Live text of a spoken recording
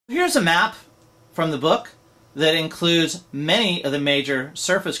Here's a map from the book that includes many of the major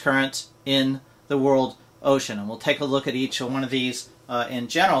surface currents in the world ocean. And we'll take a look at each one of these in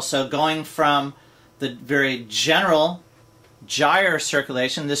general. So going from the very general gyre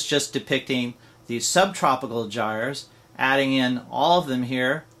circulation, this just depicting the subtropical gyres, adding in all of them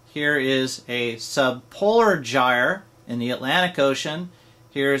here. Here is a subpolar gyre in the Atlantic Ocean.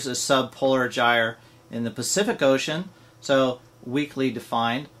 Here's a subpolar gyre in the Pacific Ocean. So weakly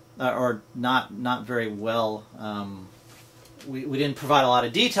defined, or not very well. We didn't provide a lot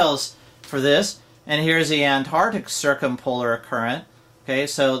of details for this. And here's the Antarctic Circumpolar Current. Okay,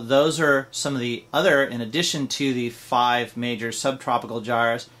 so those are some of the other, in addition to the 5 major subtropical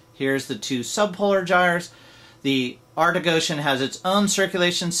gyres. Here's the 2 subpolar gyres. The Arctic Ocean has its own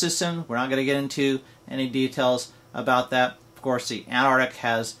circulation system. We're not going to get into any details about that. Of course, the Antarctic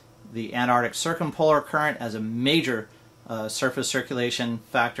has the Antarctic Circumpolar Current as a major surface circulation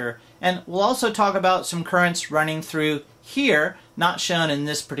factor. And we'll also talk about some currents running through here, not shown in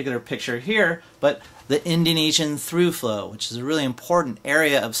this particular picture here, but the Indonesian through flow, which is a really important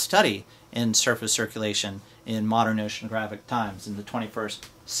area of study in surface circulation in modern oceanographic times in the 21st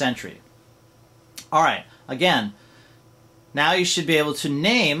century. All right, again, now you should be able to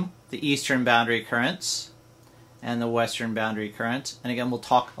name the eastern boundary currents and the western boundary currents. And again, we'll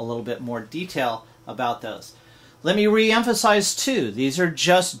talk a little bit more detail about those. Let me re-emphasize too, these are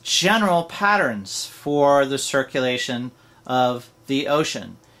just general patterns for the circulation of the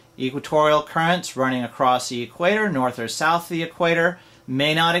ocean. Equatorial currents running across the equator, north or south of the equator,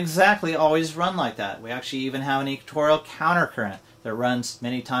 may not exactly always run like that. We actually even have an equatorial countercurrent that runs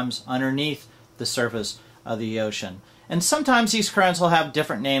many times underneath the surface of the ocean. And sometimes these currents will have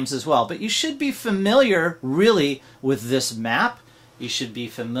different names as well, but you should be familiar really with this map. You should be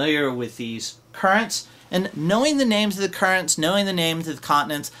familiar with these currents, and knowing the names of the currents, knowing the names of the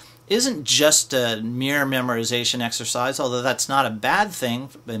continents isn't just a mere memorization exercise, although that's not a bad thing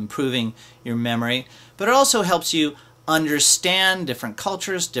for improving your memory, but it also helps you understand different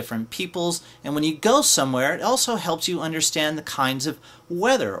cultures, different peoples, and when you go somewhere, it also helps you understand the kinds of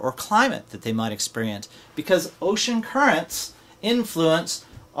weather or climate that they might experience, because ocean currents influence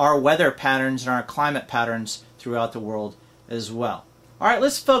our weather patterns and our climate patterns throughout the world as well. All right,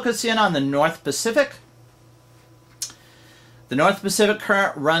 let's focus in on the North Pacific. The North Pacific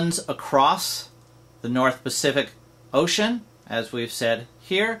Current runs across the North Pacific Ocean, as we've said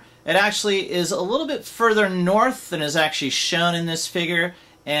here. It actually is a little bit further north than is actually shown in this figure,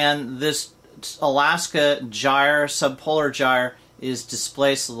 and this Alaska gyre, subpolar gyre, is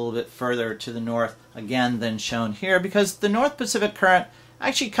displaced a little bit further to the north, again, than shown here, because the North Pacific Current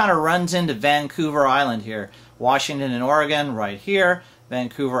actually kind of runs into Vancouver Island here. Washington and Oregon right here,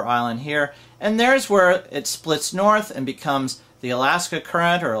 Vancouver Island here, and there's where it splits north and becomes the Alaska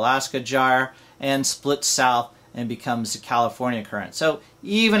Current or Alaska gyre, and splits south and becomes the California Current. So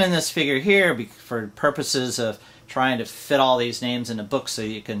even in this figure here, for purposes of trying to fit all these names in a book so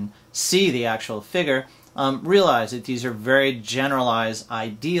you can see the actual figure, realize that these are very generalized,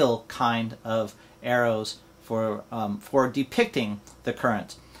 ideal kind of arrows for depicting the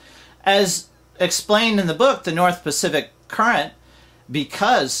current. As explained in the book, the North Pacific Current,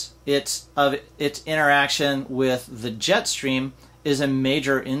 because of its interaction with the jet stream, is a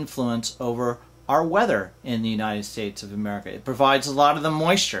major influence over our weather in the United States of America. It provides a lot of the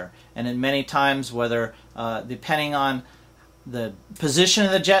moisture, and in many times, whether depending on the position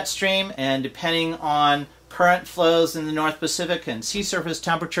of the jet stream and depending on current flows in the North Pacific and sea surface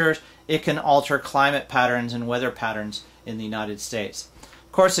temperatures, it can alter climate patterns and weather patterns in the United States.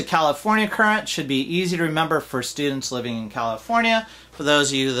 Of course, the California Current should be easy to remember for students living in California. For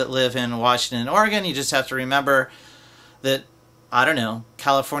those of you that live in Washington and Oregon, you just have to remember that, I don't know,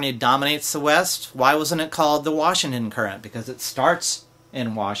 California dominates the West. Why wasn't it called the Washington Current? Because it starts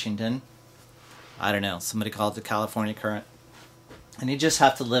in Washington. I don't know, somebody called it the California Current. And you just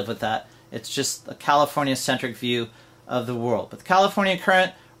have to live with that. It's just a California-centric view of the world. But the California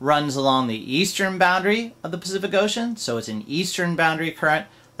Current runs along the eastern boundary of the Pacific Ocean, so it's an eastern boundary current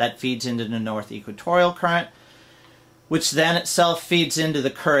that feeds into the North Equatorial Current, which then itself feeds into the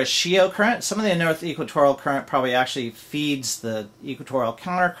Kuroshio Current. Some of the North Equatorial Current probably actually feeds the Equatorial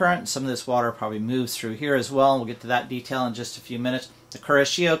Countercurrent. Some of this water probably moves through here as well. We'll get to that detail in just a few minutes. The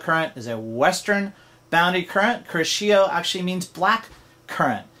Kuroshio Current is a western boundary current. Kuroshio actually means black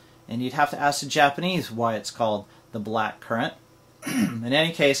current, and you'd have to ask the Japanese why it's called the black current. In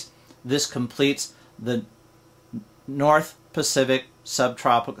any case, this completes the North Pacific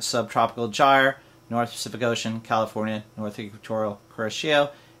subtropical gyre, North Pacific Ocean, California, North Equatorial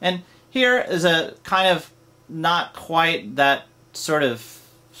Kuroshio. And here is a kind of not quite that sort of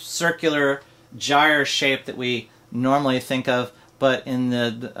circular gyre shape that we normally think of, but in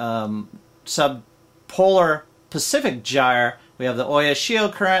the subpolar Pacific gyre, we have the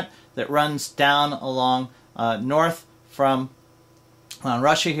Kuroshio Current that runs down along north from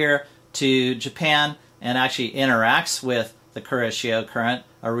Russia here to Japan and actually interacts with the Kuroshio Current,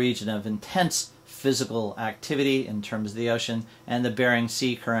 a region of intense physical activity in terms of the ocean, and the Bering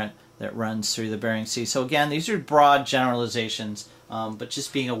Sea Current that runs through the Bering Sea. So again, these are broad generalizations, but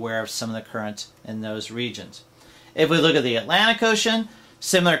just being aware of some of the currents in those regions. If we look at the Atlantic Ocean,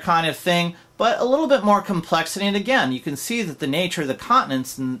 similar kind of thing, but a little bit more complexity. And again, you can see that the nature of the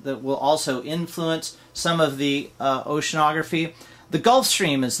continents that will also influence some of the oceanography. The Gulf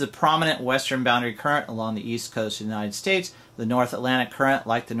Stream is the prominent western boundary current along the east coast of the United States. The North Atlantic Current,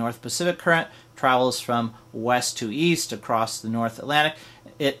 like the North Pacific Current, travels from west to east across the North Atlantic.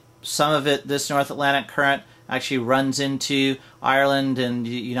 This North Atlantic Current actually runs into Ireland and the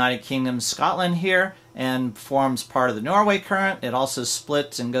United Kingdom, Scotland here, and forms part of the Norway Current. It also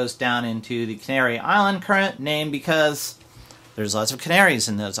splits and goes down into the Canary Island Current, named because there's lots of canaries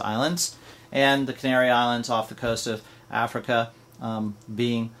in those islands, and the Canary Islands off the coast of Africa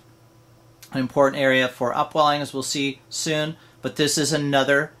being an important area for upwelling, as we'll see soon. But this is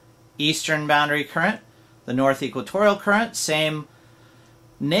another eastern boundary current, the North Equatorial Current, same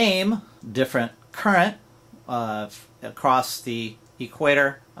name, different current across the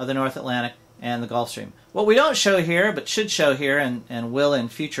equator of the North Atlantic and the Gulf Stream. What we don't show here, but should show here and will in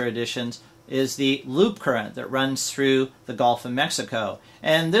future editions, is the loop current that runs through the Gulf of Mexico.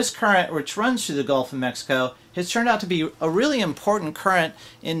 And this current, which runs through the Gulf of Mexico, has turned out to be a really important current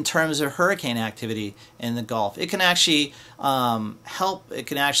in terms of hurricane activity in the Gulf. It can actually help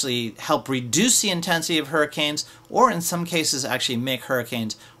reduce the intensity of hurricanes, or in some cases actually make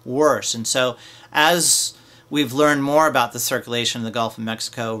hurricanes worse. And so as we've learned more about the circulation of the Gulf of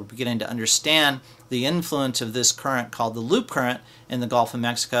Mexico, we're beginning to understand the influence of this current called the loop current in the Gulf of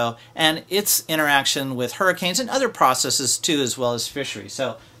Mexico and its interaction with hurricanes and other processes too, as well as fisheries.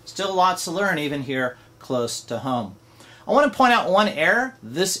 So still lots to learn even here close to home. I want to point out one error.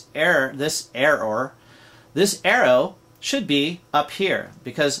 This arrow should be up here,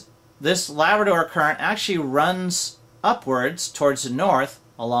 because this Labrador Current actually runs upwards towards the north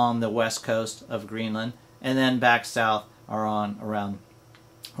along the west coast of Greenland, and then back south around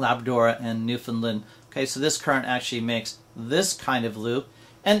Labrador and Newfoundland. Okay, so this current actually makes this kind of loop.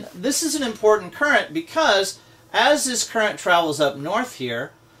 And this is an important current because as this current travels up north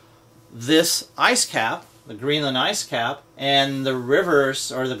here, this ice cap, the Greenland ice cap, and the rivers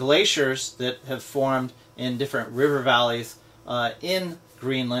or the glaciers that have formed in different river valleys in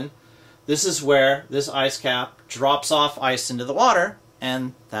Greenland, this is where this ice cap drops off ice into the water,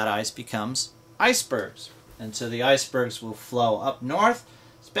 and that ice becomes icebergs. And so the icebergs will flow up north,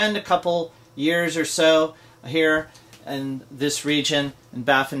 spend a couple years or so here in this region in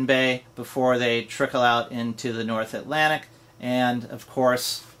Baffin Bay before they trickle out into the North Atlantic. And of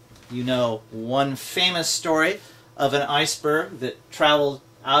course, you know one famous story of an iceberg that traveled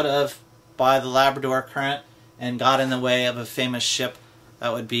by the Labrador Current and got in the way of a famous ship.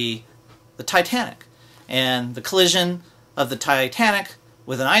 That would be the Titanic. And the collision of the Titanic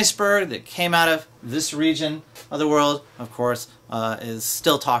with an iceberg that came out of this region of the world, of course, is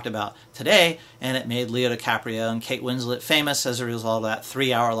still talked about today, and it made Leo DiCaprio and Kate Winslet famous as a result of that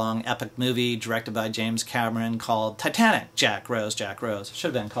 3-hour-long epic movie directed by James Cameron called Titanic. Jack, Rose, Jack, Rose. It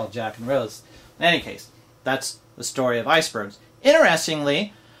should have been called Jack and Rose. In any case, that's the story of icebergs.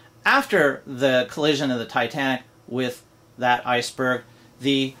 Interestingly, after the collision of the Titanic with that iceberg,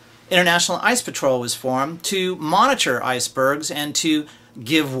 the International Ice Patrol was formed to monitor icebergs and to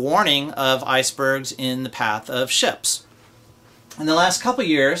give warning of icebergs in the path of ships. In the last couple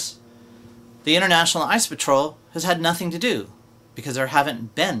years, the International Ice Patrol has had nothing to do because there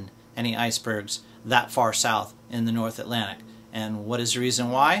haven't been any icebergs that far south in the North Atlantic. And what is the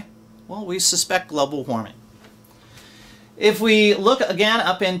reason why? Well, we suspect global warming. If we look again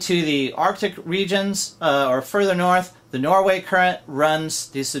up into the Arctic regions or further north, the Norway Current runs,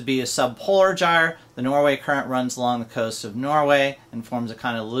 this would be a subpolar gyre, the Norway Current runs along the coast of Norway and forms a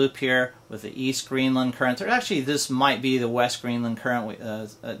kind of loop here with the East Greenland Current. Or actually, this might be the West Greenland Current,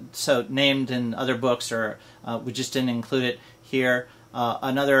 so named in other books, or we just didn't include it here.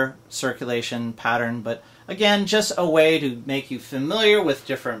 Another circulation pattern, but again, just a way to make you familiar with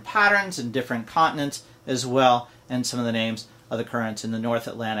different patterns and different continents as well, and some of the names of the currents in the North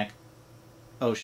Atlantic